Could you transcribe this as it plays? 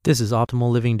This is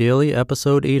Optimal Living Daily,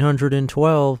 episode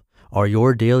 812. Are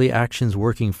your daily actions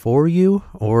working for you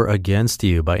or against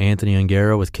you? By Anthony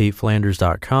Ongaro with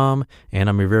CaitFlanders.com. And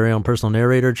I'm your very own personal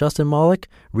narrator, Justin Malik,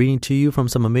 reading to you from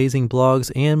some amazing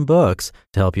blogs and books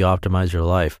to help you optimize your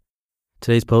life.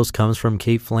 Today's post comes from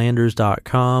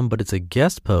CaitFlanders.com, but it's a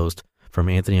guest post from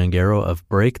Anthony Ongaro of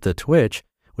Break the Twitch,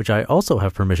 which I also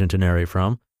have permission to narrate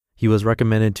from. He was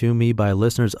recommended to me by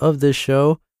listeners of this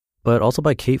show, but also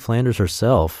by Cait Flanders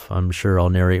herself. I'm sure I'll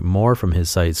narrate more from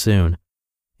his site soon.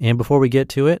 And before we get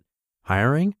to it,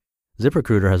 hiring?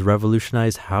 ZipRecruiter has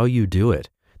revolutionized how you do it.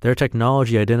 Their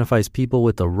technology identifies people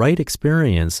with the right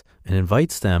experience and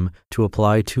invites them to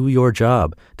apply to your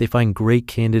job. They find great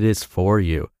candidates for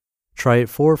you. Try it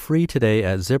for free today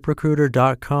at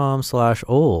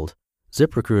ziprecruiter.com/old.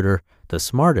 ZipRecruiter, the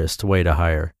smartest way to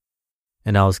hire.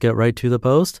 And now let's get right to the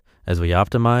post as we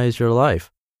optimize your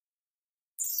life.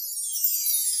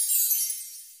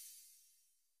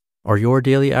 Are your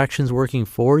daily actions working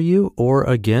for you or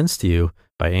against you?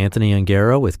 By Anthony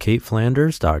Ongaro with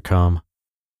CaitFlanders.com.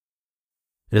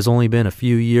 It has only been a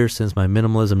few years since my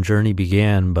minimalism journey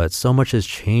began, but so much has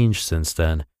changed since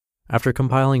then. After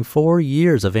compiling 4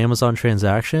 years of Amazon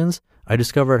transactions, I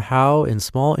discovered how, in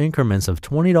small increments of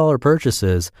 $20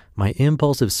 purchases, my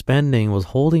impulsive spending was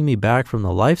holding me back from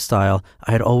the lifestyle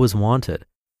I had always wanted.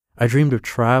 I dreamed of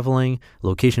traveling,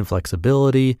 location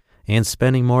flexibility, and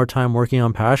spending more time working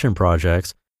on passion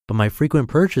projects, but my frequent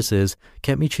purchases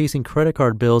kept me chasing credit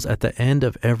card bills at the end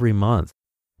of every month.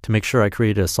 To make sure I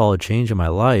created a solid change in my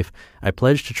life, I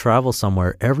pledged to travel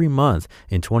somewhere every month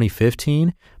in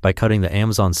 2015 by cutting the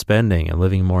Amazon spending and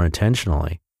living more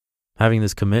intentionally. Having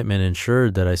this commitment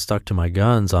ensured that I stuck to my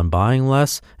guns on buying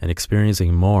less and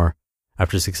experiencing more.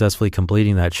 After successfully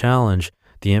completing that challenge,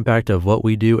 the impact of what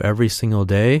we do every single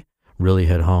day really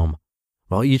hit home.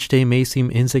 While each day may seem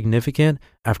insignificant,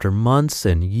 after months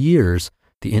and years,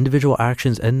 the individual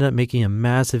actions ended up making a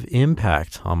massive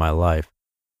impact on my life.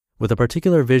 With a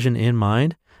particular vision in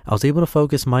mind, I was able to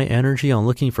focus my energy on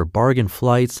looking for bargain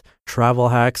flights, travel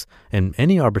hacks, and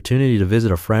any opportunity to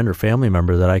visit a friend or family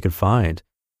member that I could find.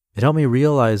 It helped me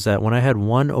realize that when I had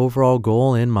one overall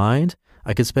goal in mind,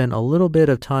 I could spend a little bit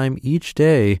of time each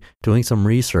day doing some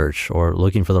research or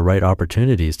looking for the right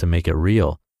opportunities to make it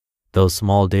real. Those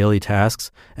small daily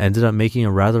tasks ended up making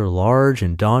a rather large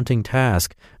and daunting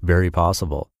task very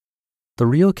possible. The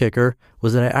real kicker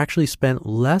was that I actually spent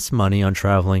less money on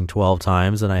traveling 12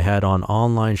 times than I had on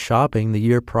online shopping the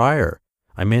year prior.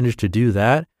 I managed to do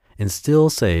that and still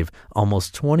save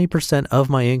almost 20% of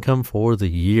my income for the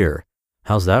year.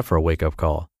 How's that for a wake-up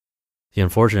call? The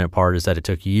unfortunate part is that it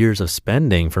took years of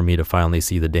spending for me to finally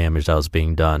see the damage that was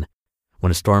being done.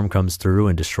 When a storm comes through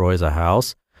and destroys a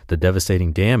house, the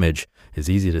devastating damage is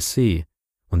easy to see.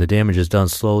 When the damage is done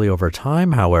slowly over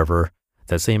time, however,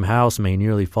 that same house may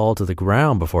nearly fall to the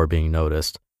ground before being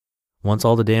noticed. Once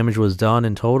all the damage was done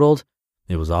and totaled,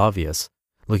 it was obvious.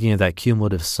 Looking at that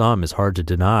cumulative sum is hard to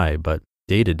deny, but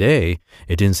day to day,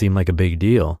 it didn't seem like a big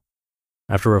deal.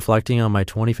 After reflecting on my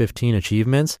 2015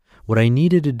 achievements, what I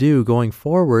needed to do going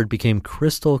forward became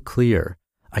crystal clear.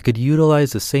 I could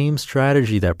utilize the same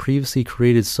strategy that previously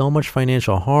created so much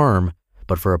financial harm,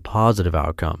 but for a positive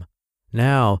outcome.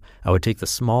 Now, I would take the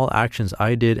small actions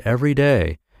I did every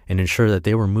day and ensure that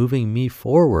they were moving me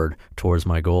forward towards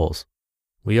my goals.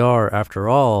 We are, after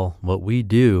all, what we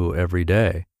do every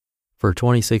day. For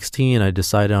 2016, I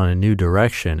decided on a new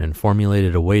direction and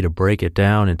formulated a way to break it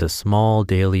down into small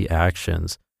daily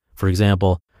actions. For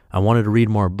example, I wanted to read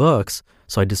more books,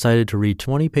 so I decided to read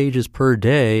 20 pages per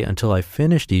day until I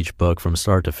finished each book from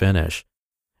start to finish.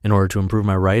 In order to improve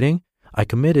my writing, I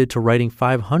committed to writing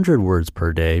 500 words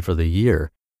per day for the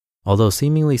year. Although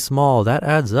seemingly small, that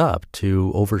adds up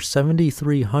to over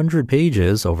 7,300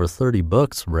 pages, over 30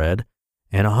 books read,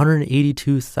 and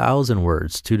 182,000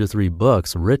 words, 2 to 3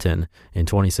 books written in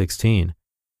 2016.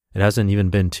 It hasn't even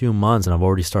been 2 months and I've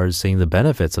already started seeing the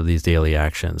benefits of these daily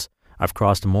actions. I've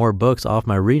crossed more books off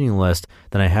my reading list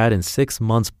than I had in 6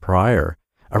 months prior.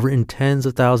 I've written tens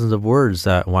of thousands of words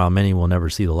that, while many will never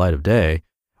see the light of day,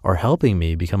 are helping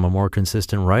me become a more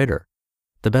consistent writer.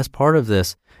 The best part of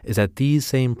this is that these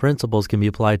same principles can be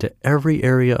applied to every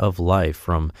area of life,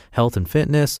 from health and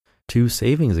fitness to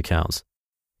savings accounts.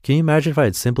 Can you imagine if I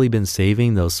had simply been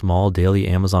saving those small daily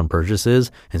Amazon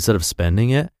purchases instead of spending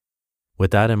it?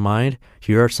 With that in mind,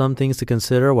 here are some things to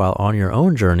consider while on your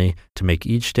own journey to make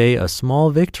each day a small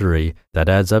victory that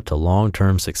adds up to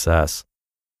long-term success.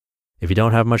 If you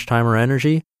don't have much time or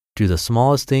energy, do the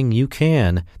smallest thing you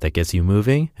can that gets you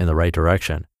moving in the right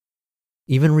direction.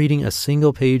 Even reading a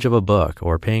single page of a book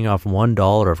or paying off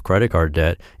 $1 of credit card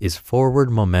debt is forward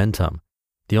momentum.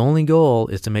 The only goal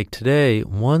is to make today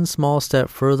one small step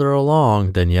further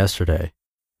along than yesterday.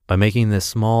 By making this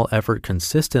small effort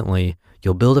consistently,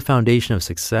 you'll build a foundation of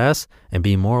success and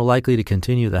be more likely to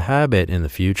continue the habit in the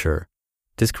future.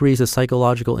 This creates a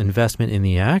psychological investment in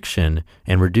the action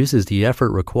and reduces the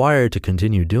effort required to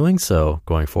continue doing so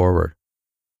going forward.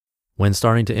 When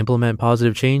starting to implement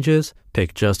positive changes,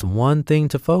 pick just one thing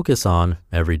to focus on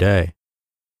every day.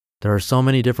 There are so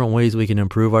many different ways we can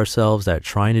improve ourselves that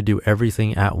trying to do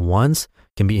everything at once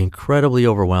can be incredibly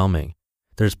overwhelming.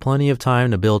 There's plenty of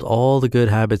time to build all the good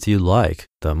habits you like.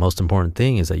 The most important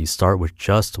thing is that you start with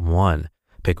just one.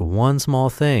 Pick one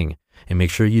small thing and make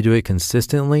sure you do it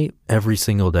consistently every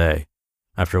single day.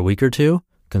 After a week or two,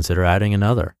 consider adding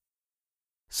another.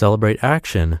 Celebrate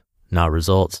action, not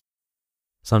results.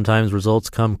 Sometimes results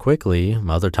come quickly,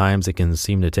 other times it can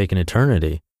seem to take an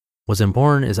eternity. What's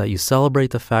important is that you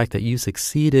celebrate the fact that you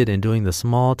succeeded in doing the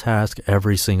small task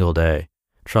every single day.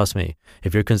 Trust me,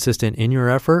 if you're consistent in your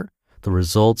effort, the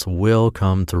results will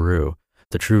come through.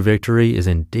 The true victory is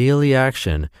in daily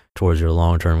action towards your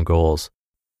long-term goals.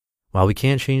 While we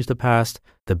can't change the past,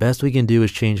 the best we can do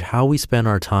is change how we spend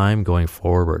our time going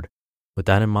forward. With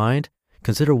that in mind,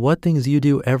 consider what things you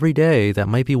do every day that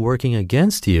might be working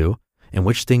against you and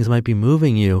which things might be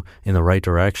moving you in the right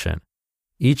direction.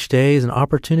 Each day is an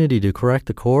opportunity to correct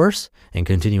the course and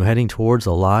continue heading towards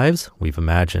the lives we've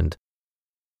imagined.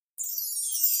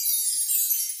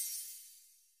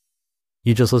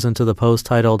 You just listened to the post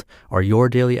titled, "Are Your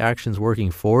Daily Actions Working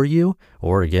For You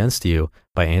or Against You?"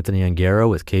 by Anthony Ongaro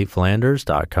with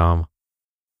CaitFlanders.com.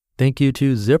 Thank you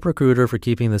to ZipRecruiter for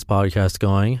keeping this podcast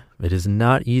going. It is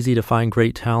not easy to find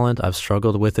great talent. I've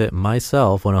struggled with it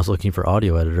myself when I was looking for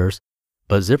audio editors.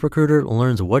 But ZipRecruiter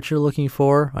learns what you're looking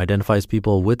for, identifies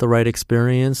people with the right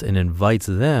experience, and invites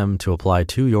them to apply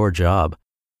to your job.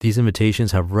 These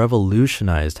invitations have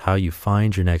revolutionized how you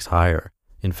find your next hire.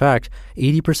 In fact,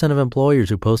 80% of employers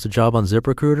who post a job on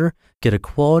ZipRecruiter get a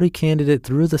quality candidate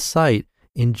through the site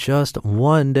in just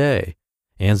one day.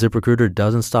 And ZipRecruiter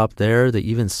doesn't stop there. They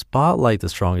even spotlight the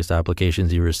strongest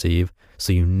applications you receive,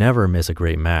 so you never miss a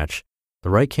great match. The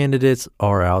right candidates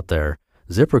are out there.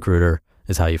 ZipRecruiter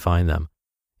is how you find them.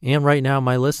 And right now,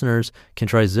 my listeners can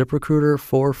try ZipRecruiter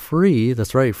for free.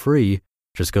 That's right, free.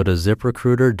 Just go to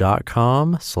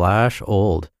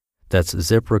ZipRecruiter.com/old. That's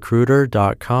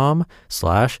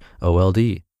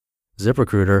ZipRecruiter.com/OLD.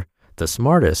 ZipRecruiter, the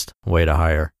smartest way to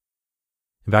hire.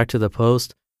 Back to the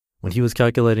post. When he was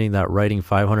calculating that writing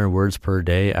 500 words per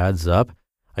day adds up,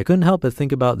 I couldn't help but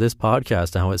think about this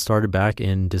podcast and how it started back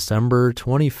in December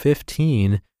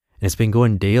 2015. And it's been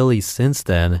going daily since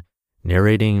then,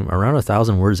 narrating around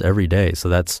 1,000 words every day. So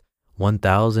that's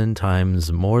 1,000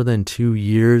 times more than 2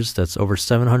 years. That's over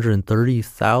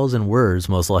 730,000 words,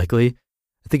 most likely.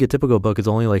 I think a typical book is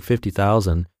only like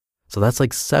 50,000. So that's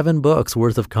like 7 books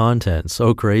worth of content.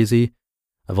 So crazy.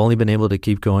 I've only been able to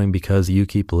keep going because you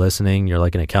keep listening. You're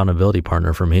like an accountability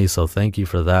partner for me. So thank you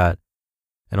for that.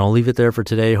 And I'll leave it there for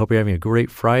today. Hope you're having a great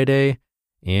Friday.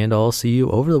 And I'll see you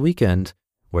over the weekend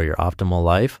where your optimal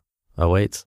life awaits.